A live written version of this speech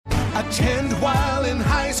Attend while in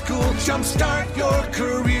high school. Jumpstart your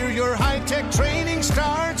career. Your high-tech training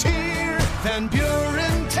starts here. Van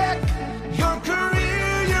Buren Tech. Your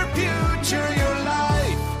career, your future, your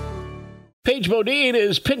life. Paige Bodine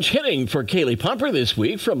is pinch hitting for Kaylee Pumper this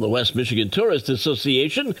week from the West Michigan Tourist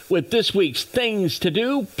Association with this week's things to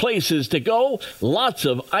do, places to go, lots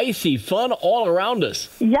of icy fun all around us.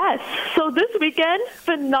 Yes, so this weekend,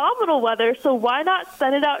 phenomenal weather, so why not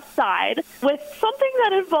spend it outside with something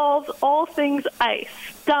that involves all things ice.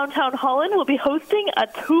 Downtown Holland will be hosting a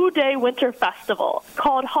 2-day winter festival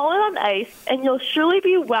called Holland on Ice, and you'll surely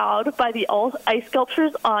be wowed by the all ice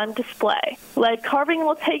sculptures on display. Lead carving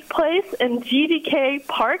will take place in GDK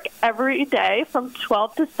Park every day from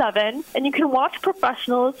 12 to 7, and you can watch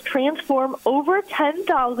professionals transform over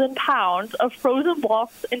 10,000 pounds of frozen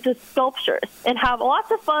blocks into sculptures and have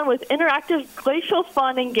lots of fun with interactive glacial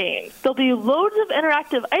fun and games. There'll be loads of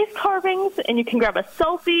interactive ice carvings, and you can grab a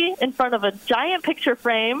selfie in front of a giant picture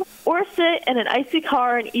frame or sit in an icy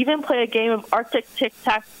car and even play a game of Arctic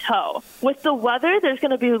tic-tac-toe. With the weather, there's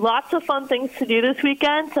going to be lots of fun things to do this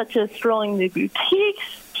weekend, such as strolling the boutiques,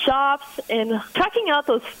 shops, and checking out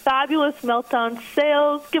those fabulous Meltdown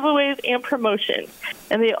sales, giveaways, and promotions.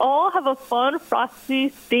 And they all have a fun, frosty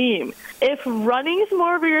theme. If running is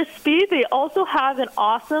more of your speed, they also have an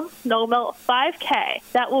awesome Snow Melt 5K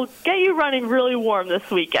that will get you running really warm this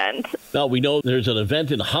weekend. Now, we know there's an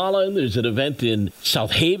event in Holland, there's an event in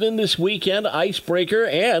South Haven this weekend, Icebreaker,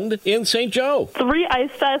 and in St. Joe. 3 ice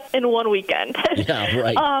fests in one weekend. Yeah,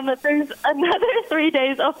 right. There's another 3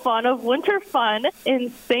 days of fun, of winter fun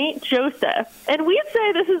in St. Joseph. And we'd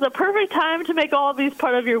say this is a perfect time to make all of these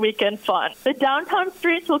part of your weekend fun. The downtown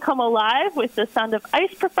streets will come alive with the sound of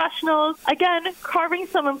ice professionals, again, carving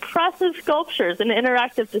some impressive sculptures and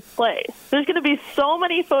interactive displays. There's going to be so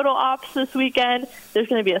many photo ops this weekend. There's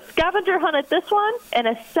going to be a scavenger hunt at this one and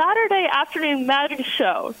a Saturday afternoon magic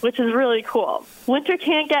show, which is really cool. Winter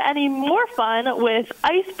can't get any more fun with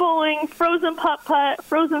ice bowling, frozen putt-putt,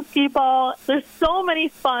 frozen skee ball. There's so many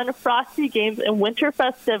fun, frosty games and winter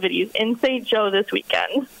festivities in St. Joe this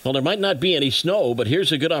weekend. Well, there might not be any snow, but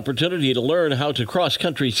here's a good opportunity to learn how to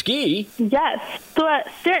cross-country ski. Yes. So at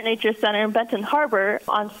Sterrett Nature Center in Benton Harbor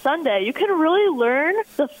on Sunday, you can really learn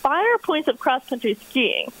the finer points of cross-country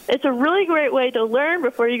skiing. It's a really great way to learn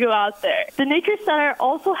before you go out there. The Nature Center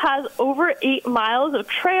also has over 8 miles of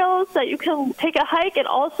trails that you can take a hike and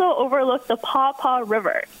also overlook the Paw Paw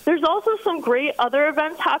River. There's also some great other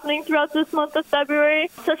events happening throughout this month of February,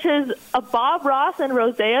 such as a Bob Ross and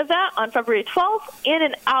Rosé event on February 12th and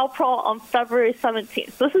an Owl Crawl on February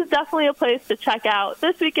 17th. This is definitely a place to check out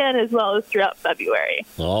this weekend as well as throughout February.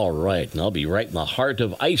 All right. And I'll be right in the heart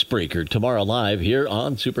of Icebreaker tomorrow live here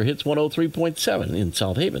on Super Hits 103.7 in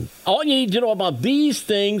South Haven. All you need to know about these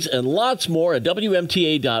things and lots more at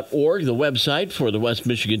WMTA.org, the website for the West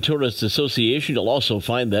Michigan Tourist Association. You'll also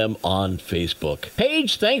find them on Facebook.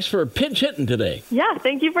 Paige, thanks for pinch hitting today. Yeah,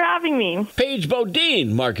 thank you for having me. Paige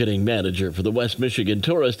Bodine, Marketing Manager for the West Michigan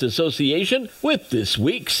Tourist Association, with this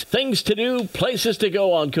week's Things to Do, Places to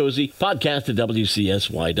Go on Cozy, podcast at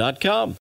WCSY.com.